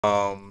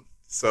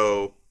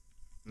So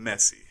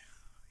Messi,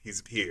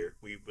 he's here.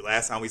 We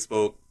last time we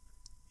spoke,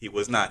 he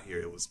was not here.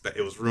 It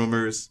was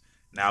rumors.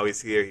 Now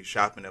he's here. He's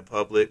shopping at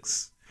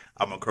Publix.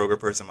 I'm a Kroger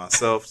person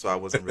myself, so I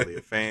wasn't really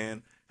a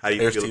fan. How do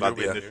you Harris feel Teeter, about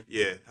we the out initial? here.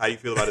 Yeah, how do you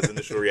feel about his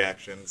initial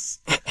reactions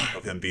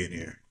of him being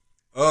here?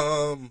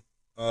 Um,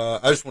 I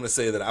just want to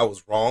say that I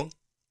was wrong.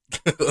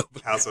 Because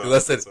How so? I How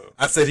said so?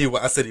 I said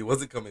he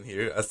wasn't coming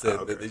here. I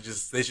said that Okay.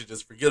 they should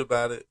just forget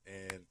about it,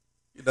 and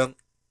you know,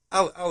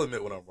 I'll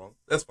admit when I'm wrong.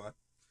 That's fine.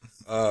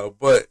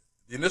 But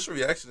the initial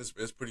reaction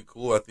is pretty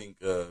cool. I think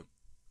I've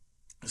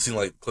seen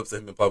like clips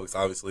of him in Publix,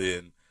 obviously,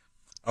 and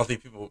I don't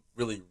think people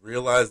really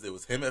realized it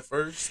was him at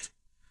first.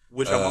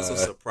 Which I'm also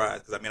Uh,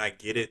 surprised because I mean I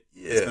get it.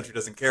 This yeah, country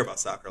doesn't care about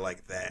soccer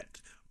like that,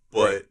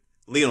 right. but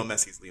Lionel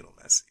Messi's Lionel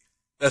Messi.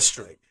 That's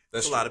true. Like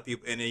it's That's a true. lot of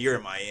people, and then you're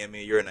in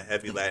Miami. You're in a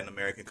heavy Latin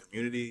American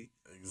community.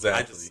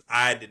 Exactly.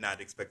 I did not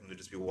expect him to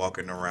just be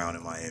walking around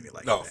in Miami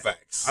like No that.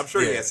 facts. I'm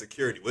sure he Yeah, has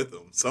security with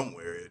him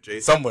somewhere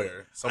adjacent.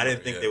 somewhere, I somewhere.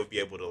 didn't think Yeah, they would be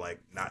able to like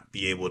not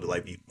be able to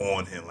like be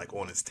on him like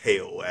on his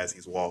tail as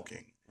he's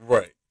walking.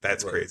 right,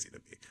 That's right, crazy to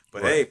me.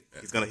 But right. hey,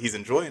 he's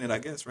enjoying it, I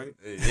guess, right?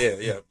 Yeah,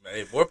 yeah.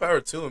 Hey, more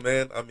power to him,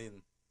 man. I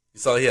mean, you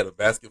saw he had a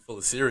basket full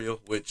of cereal,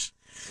 which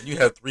when you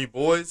have three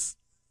boys,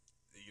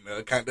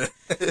 kind of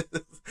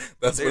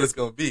that's what They're, it's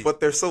gonna be. but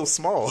they're so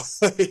small.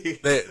 They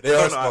I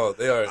are don't know. small.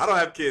 They are. I don't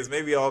have kids.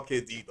 Maybe all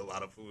kids eat a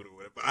lot of food or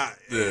whatever. But I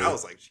Yeah,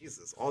 was like,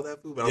 Jesus, all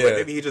that food. But I was like, yeah.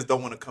 maybe he just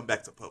don't want to come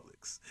back to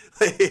Publix.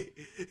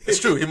 It's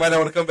true. He might not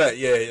want to come back.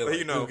 Yeah, yeah. But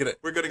Like, we'll get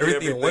we're gonna get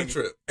everything in one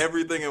trip.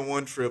 everything in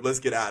one trip. Let's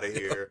get out of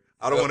here.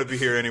 I don't Yep. want to be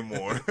here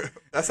anymore.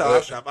 That's how I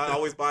Yep. shop. I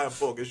always buy in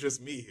bulk. It's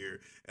just me here,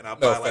 and I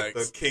No buy like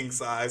the facts. king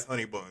size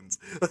honey buns.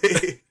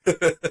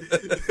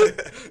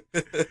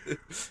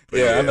 But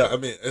Yeah, I yeah, know. I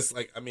mean, it's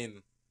like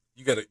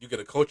you get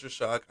a culture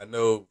shock. I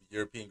know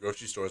European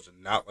grocery stores are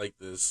not like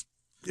this.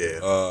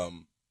 yeah,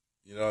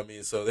 You know what I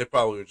mean? So they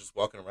probably were just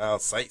walking around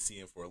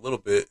sightseeing for a little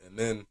bit, and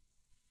then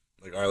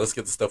like, all right, let's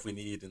get the stuff we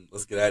need and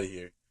let's get out of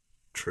here.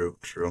 true,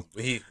 true.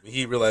 When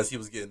he realized he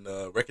was getting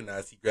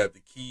recognized, he grabbed the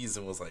keys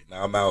and was like,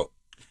 "Nah, I'm out."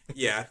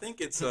 Yeah, I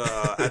think it's.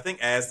 I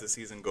think as the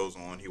season goes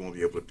on, he won't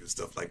be able to do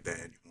stuff like that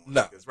anymore.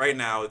 No, Because right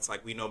now, it's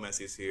like we know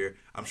Messi's here.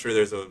 I'm sure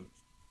there's a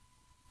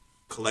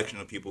collection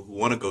of people who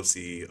want to go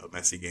see a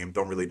Messi game,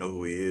 don't really know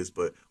who he is,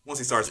 but once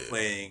he starts yeah,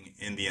 playing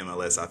in the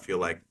MLS, I feel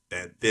like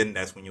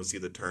that's when you'll see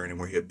the turn and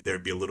where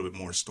there'd be a little bit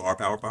more star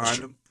power it's behind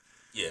true. him.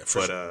 Yeah, for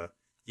But sure.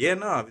 yeah,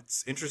 no,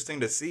 it's interesting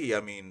to see.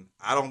 I mean,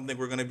 I don't think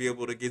we're gonna be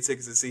able to get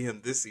tickets to see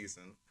him this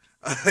season.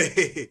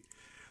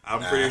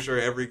 I'm pretty Nah, sure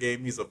every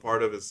game he's a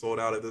part of is sold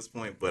out at this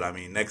point. But I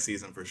mean, next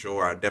season for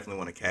sure, I definitely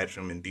want to catch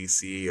him in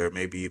DC or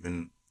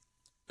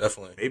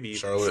definitely maybe even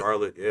Charlotte.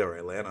 Charlotte, yeah, or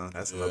Atlanta.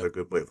 That's Yeah, another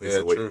good place yeah,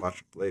 to wait true. watch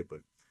him play.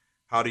 But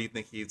how do you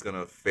think he's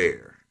gonna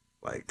fare?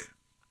 Like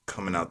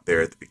coming out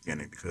there at the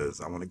beginning,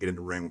 because I want to get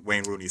into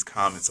Wayne Rooney's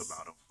comments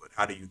about him. But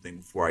how do you think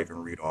before I even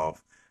read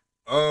off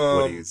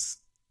what Um, he's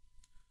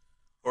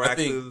or I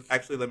think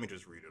actually, let me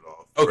just read it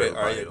off for okay.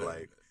 All right, everybody yeah, to that,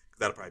 like, because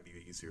that'll probably be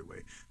an easier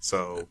way.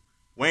 So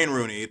Wayne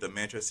Rooney, the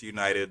Manchester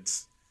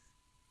United's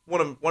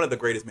one of the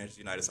greatest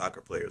Manchester United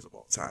soccer players of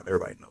all time.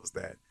 Everybody knows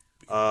that.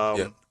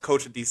 yeah,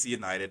 Coach of DC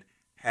United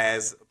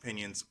has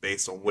opinions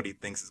based on what he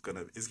thinks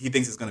he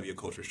thinks is gonna be a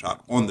culture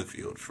shock on the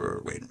field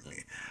for Wayne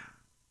Rooney.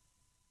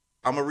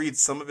 I'm gonna read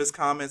some of his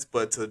comments,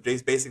 but to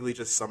basically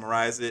just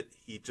summarize it,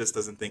 he just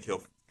doesn't think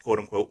he'll quote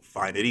unquote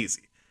find it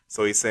easy.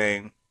 So he's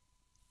saying,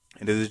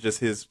 and this is just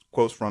his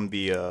quotes from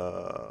the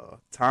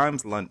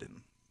Times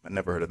London. I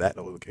never heard of that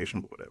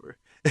location, but whatever.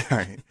 All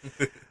right.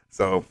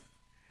 So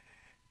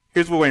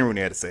here's what Wayne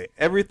Rooney had to say.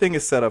 Everything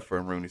is set up for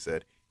him, Rooney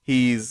said.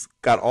 He's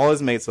got all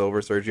his mates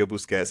over, Sergio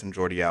Busquets and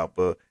Jordi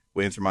Alba,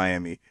 with Inter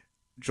Miami,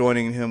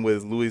 joining him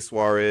with Luis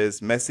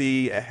Suarez.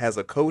 Messi has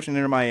a coach in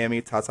Inter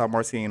Miami, Tata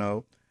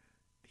Martino.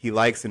 He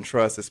likes and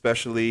trusts,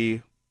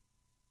 especially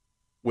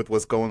with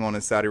what's going on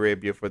in Saudi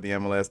Arabia for the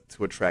MLS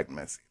to attract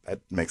Messi. That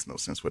makes no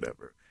sense,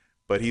 whatever.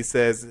 But he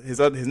says his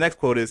next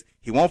quote is,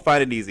 "He won't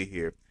find it easy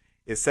here.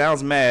 It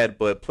sounds mad,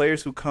 but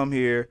players who come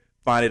here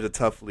find it a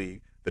tough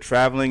league. The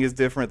traveling is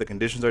different, the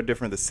conditions are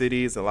different, the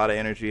cities, a lot of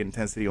energy and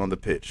intensity on the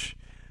pitch."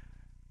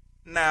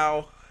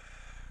 Now,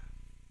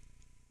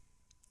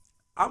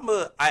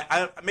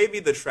 maybe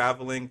the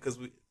traveling because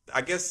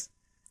I guess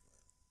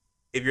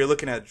if you're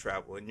looking at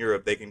travel in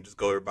Europe, they can just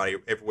go everybody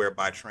everywhere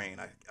by train,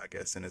 I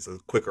guess, and it's a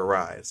quicker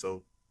ride.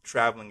 So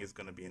traveling is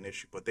going to be an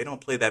issue, but they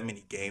don't play that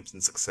many games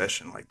in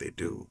succession like they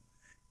do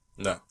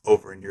no,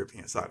 over in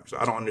European soccer. So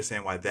I don't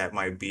understand why that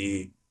might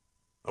be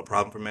a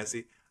problem for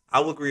Messi.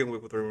 I will agree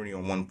with Rooney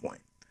on one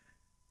point.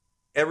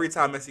 Every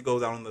time Messi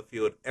goes out on the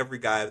field, every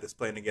guy that's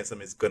playing against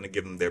him is going to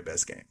give them their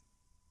best game.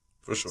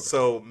 for sure.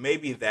 So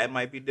maybe that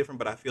might be different,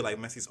 but I feel like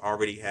Messi's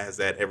already has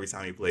that every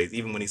time he plays,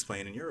 even when he's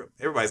playing in Europe.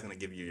 Everybody's going to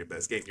give you your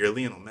best game. You're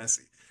Lionel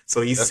Messi.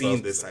 So he's That's what I was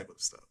seen gonna this say. type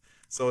of stuff.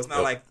 So it's not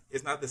Yep. like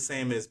it's not the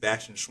same as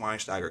Bastian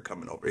Schweinsteiger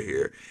coming over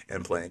here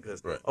and playing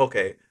because Right.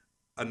 okay,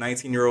 a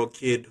 19-year-old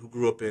kid who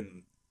grew up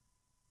in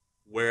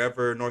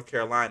wherever North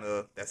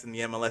Carolina that's in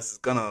the MLS is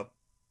gonna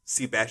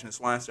see Bastian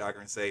Schweinsteiger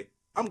and say,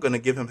 "I'm gonna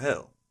give him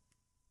hell."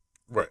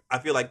 Right. I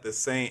feel like the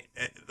same,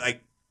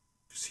 like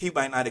he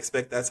might not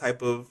expect that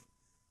type of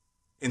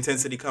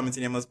intensity coming to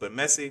the MLS, but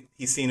Messi,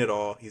 he's seen it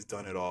all, he's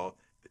done it all.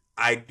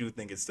 I do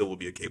think it still will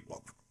be a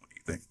cakewalk. What do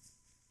you think?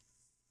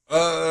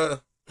 Uh,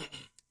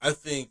 I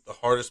think the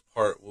hardest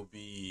part will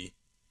be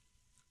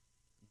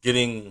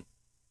getting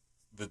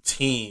the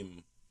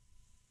team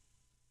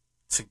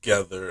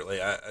together.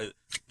 Like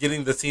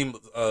getting the team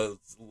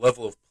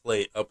level of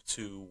play up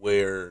to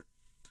where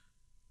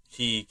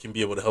he can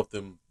be able to help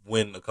them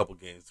win a couple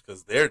games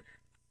because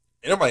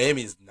Inter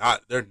Miami is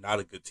not. They're not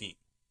a good team.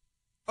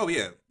 Oh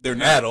yeah, they're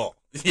not at all.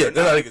 Yeah,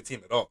 they're not a good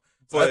team at all.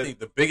 So But I think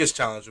the biggest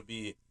challenge would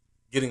be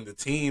getting the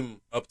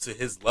team up to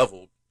his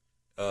level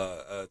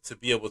to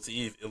be able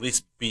to at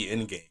least be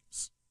in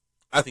games.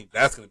 I think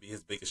that's going to be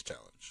his biggest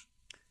challenge.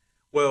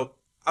 well,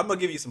 I'm gonna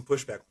give you some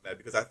pushback on that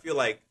because I feel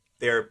like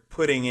they're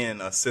putting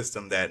in a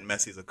system that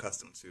Messi's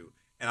accustomed to,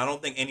 and I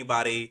don't think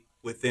anybody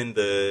within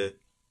the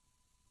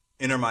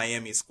Inter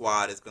Miami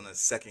squad is gonna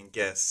second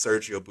guess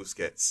Sergio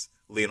Busquets,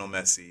 Lionel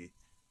Messi,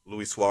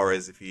 Luis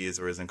Suarez if he is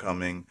or isn't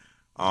coming,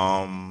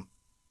 Tata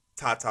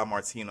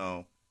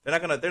Martino. They're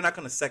not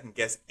gonna second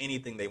guess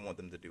anything they want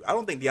them to do. I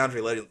don't think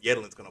DeAndre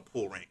Yedlin's gonna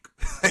pull rank.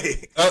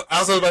 I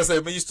was about to say,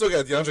 but you still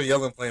got DeAndre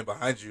Yellin playing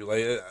behind you.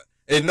 Like,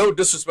 and no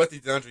disrespect to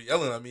DeAndre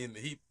Yellin. I mean,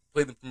 he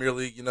played in the Premier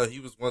League. You know, he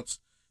was once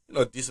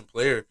a decent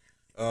player.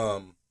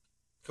 Coming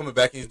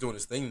back and he's doing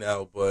his thing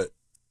now, but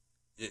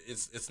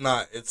it's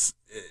not the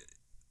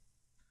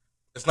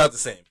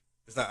same.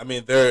 It's not. I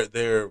mean, they're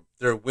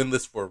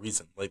winless for a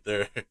reason. Like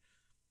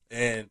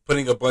and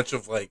putting a bunch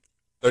of like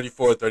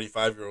 34,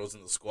 35-year-olds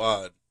in the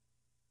squad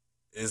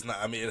is not.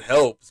 I mean, it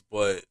helps,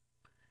 but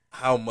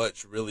how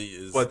much really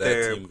is that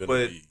team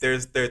going to be? They're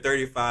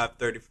 35,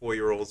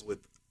 34-year-olds with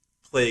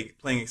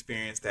playing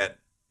experience that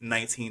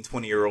 19,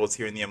 20-year-olds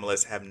here in the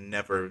MLS have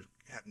never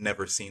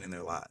seen in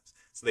their lives.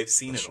 So they've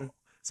seen it all.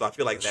 So I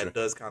feel like that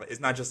does kind of.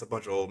 It's not just a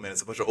bunch of old men.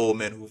 It's a bunch of old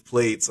men who've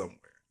played somewhere.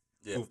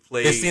 Yeah. Who've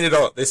played. They've seen it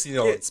all. They've seen it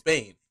all in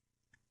Spain.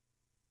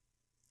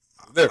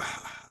 I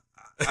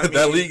mean,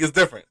 that league is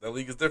different.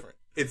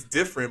 It's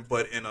different,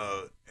 but in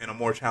a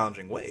more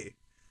challenging way.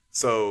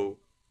 So,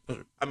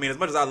 I mean, as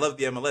much as I love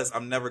the MLS,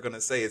 I'm never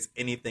gonna say it's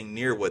anything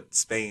near what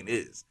Spain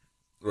is.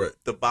 Right.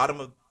 The bottom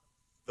of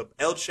the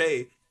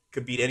Elche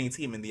could beat any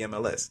team in the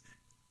MLS.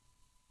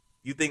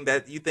 You think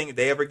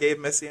they ever gave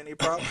Messi any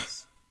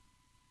problems?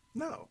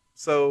 No.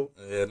 So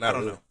yeah, I don't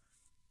really. know.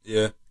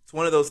 Yeah, it's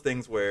one of those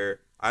things where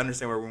I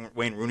understand where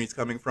Wayne Rooney's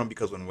coming from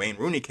because when Wayne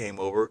Rooney came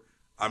over,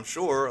 I'm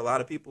sure a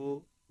lot of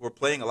people were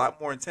playing a lot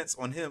more intense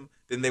on him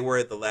than they were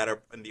in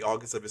the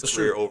August of his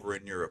career over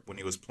in Europe when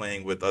he was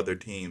playing with other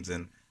teams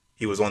and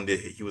he was on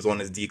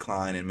his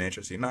decline in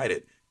Manchester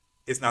United.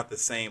 It's not the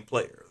same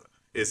player.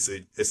 It's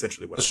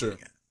essentially what I'm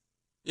looking at.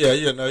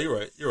 Yeah, no, you're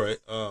right.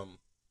 I'm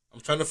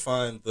trying to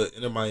find the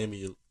Inter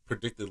Miami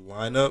predicted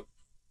lineup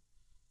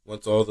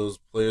once all those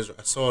players.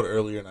 I saw it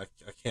earlier and I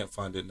can't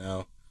find it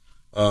now.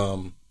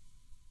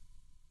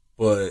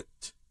 But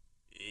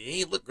it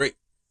ain't look great.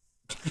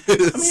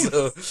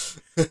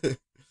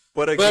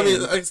 But again, I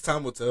mean, I guess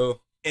time will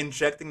tell.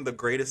 Injecting the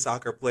greatest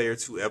soccer player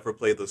to ever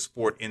play the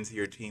sport into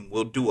your team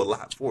will do a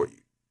lot for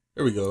you.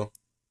 Here we go.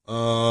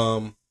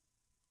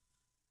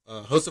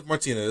 Josef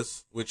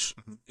Martinez, which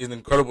is an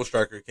incredible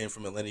striker, came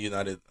from Atlanta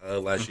United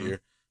last year.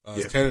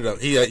 Canada,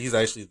 he's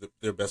actually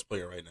their best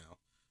player right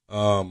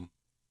now.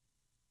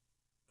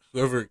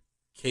 Whoever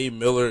K.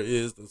 Miller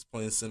is that's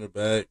playing center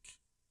back,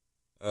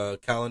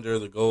 Calendar,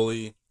 the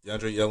goalie,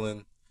 DeAndre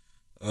Yellin,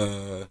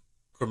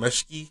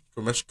 Kromeshki,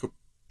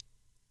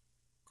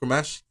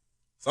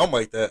 something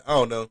like that. I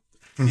don't know.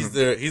 He's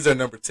their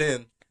number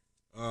 10.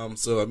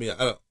 So I mean,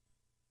 I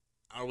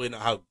don't really know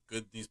how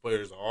good these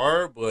players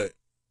are, but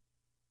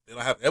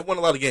they've won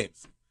a lot of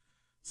games.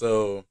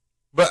 So,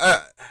 but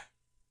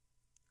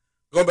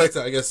going back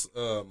to I guess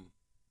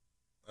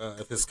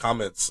his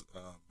comments,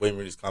 Wayne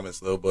Rooney's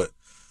comments though, but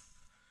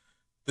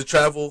the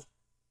travel,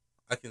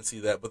 I can see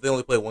that, but they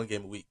only play one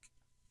game a week.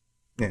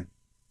 Yeah.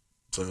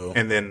 So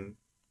and then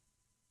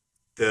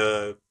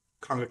the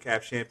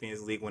CONCACAF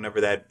Champions League,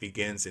 whenever that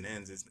begins and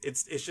ends,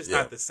 it's just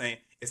not the same.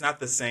 It's not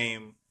the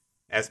same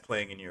as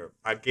playing in Europe.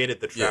 I get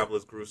it, the travel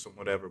is gruesome,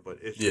 whatever, but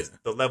it's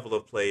just the level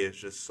of play is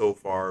just so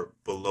far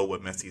below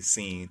what Messi's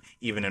seen,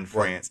 even in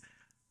France.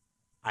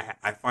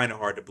 I find it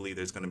hard to believe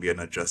there's going to be an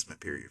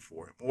adjustment period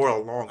for him, or a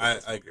long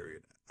adjustment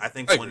period. I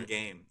think one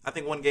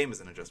game is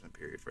an adjustment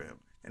period for him,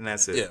 and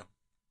that's it. Yeah,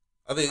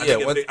 I think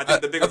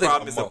the bigger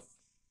problem is I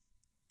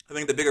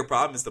think the bigger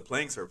problem is the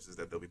playing surfaces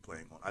that they'll be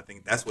playing on. I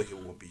think that's what he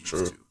will be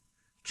used to.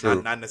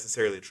 True. Not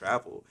necessarily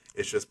travel.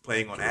 It's just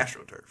playing on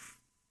AstroTurf.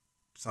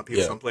 Some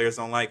players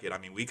don't like it. I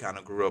mean, we kind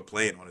of grew up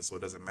playing on it, so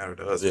it doesn't matter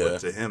to us.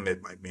 But to him,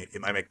 it might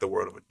make the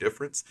world of a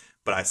difference.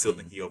 But I still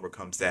think he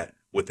overcomes that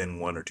within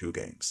 1 or 2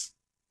 games.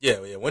 Yeah.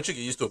 Once you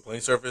get used to a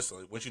playing surface,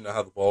 like once you know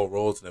how the ball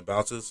rolls and it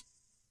bounces,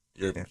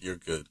 you're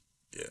good.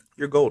 Yeah,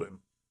 you're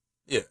golden.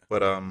 Yeah.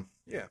 But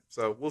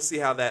So we'll see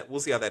how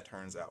that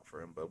turns out for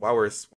him. But while we're